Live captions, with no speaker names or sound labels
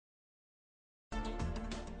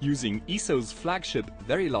Using ESO's flagship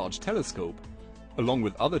Very Large Telescope, along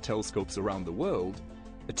with other telescopes around the world,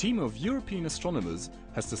 a team of European astronomers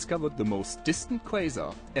has discovered the most distant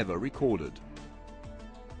quasar ever recorded.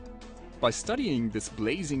 By studying this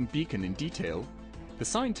blazing beacon in detail, the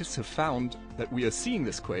scientists have found that we are seeing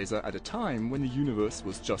this quasar at a time when the universe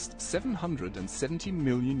was just 770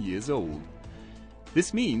 million years old.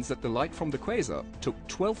 This means that the light from the quasar took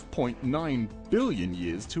 12.9 billion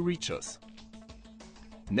years to reach us.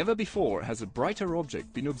 Never before has a brighter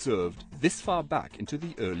object been observed this far back into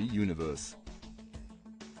the early universe.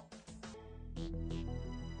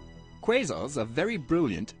 Quasars are very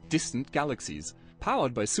brilliant, distant galaxies,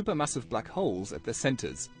 powered by supermassive black holes at their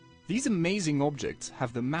centers. These amazing objects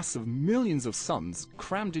have the mass of millions of suns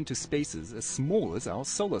crammed into spaces as small as our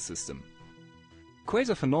solar system.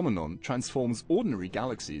 Quasar phenomenon transforms ordinary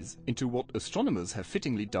galaxies into what astronomers have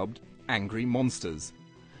fittingly dubbed angry monsters,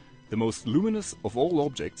 the most luminous of all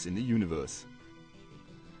objects in the universe.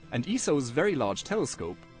 And ESO's Very Large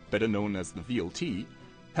Telescope, better known as the VLT,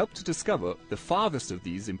 helped to discover the farthest of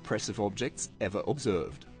these impressive objects ever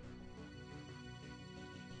observed.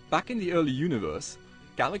 Back in the early universe,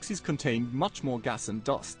 galaxies contained much more gas and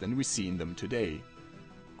dust than we see in them today.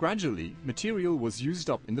 Gradually, material was used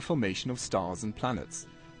up in the formation of stars and planets,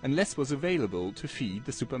 and less was available to feed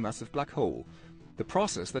the supermassive black hole, the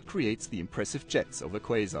process that creates the impressive jets of a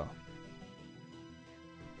quasar.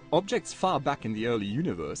 Objects far back in the early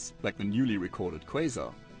universe, like the newly recorded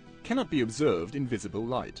quasar, cannot be observed in visible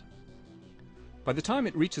light. By the time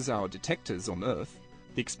it reaches our detectors on Earth,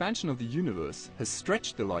 the expansion of the universe has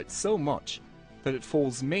stretched the light so much that it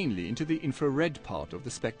falls mainly into the infrared part of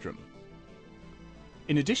the spectrum.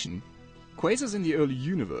 In addition, quasars in the early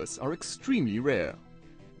universe are extremely rare,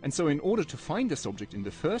 and so in order to find this object in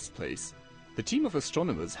the first place, the team of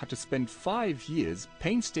astronomers had to spend 5 years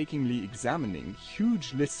painstakingly examining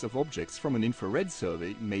huge lists of objects from an infrared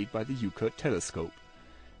survey made by the UK telescope,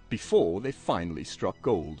 before they finally struck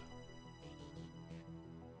gold.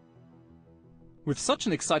 With such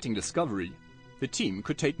an exciting discovery, the team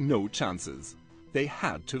could take no chances. They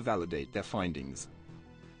had to validate their findings.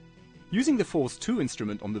 Using the Force 2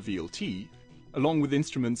 instrument on the VLT, along with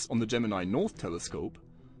instruments on the Gemini North telescope,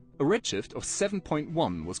 a redshift of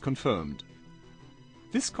 7.1 was confirmed.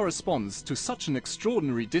 This corresponds to such an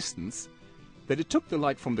extraordinary distance that it took the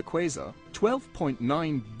light from the quasar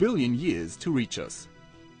 12.9 billion years to reach us.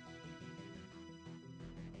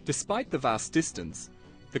 Despite the vast distance,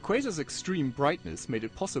 the quasar's extreme brightness made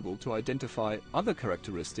it possible to identify other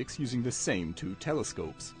characteristics using the same two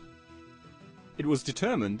telescopes. It was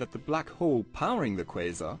determined that the black hole powering the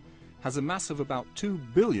quasar has a mass of about 2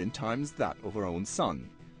 billion times that of our own Sun.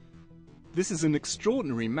 This is an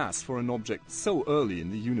extraordinary mass for an object so early in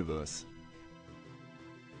the universe.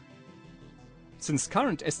 Since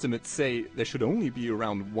current estimates say there should only be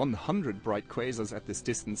around 100 bright quasars at this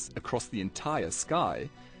distance across the entire sky,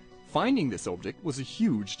 finding this object was a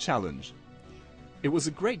huge challenge. It was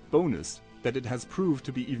a great bonus that it has proved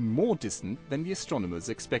to be even more distant than the astronomers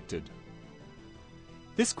expected.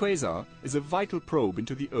 This quasar is a vital probe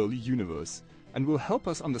into the early universe and will help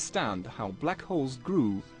us understand how black holes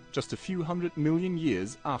grew just a few hundred million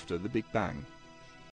years after the Big Bang.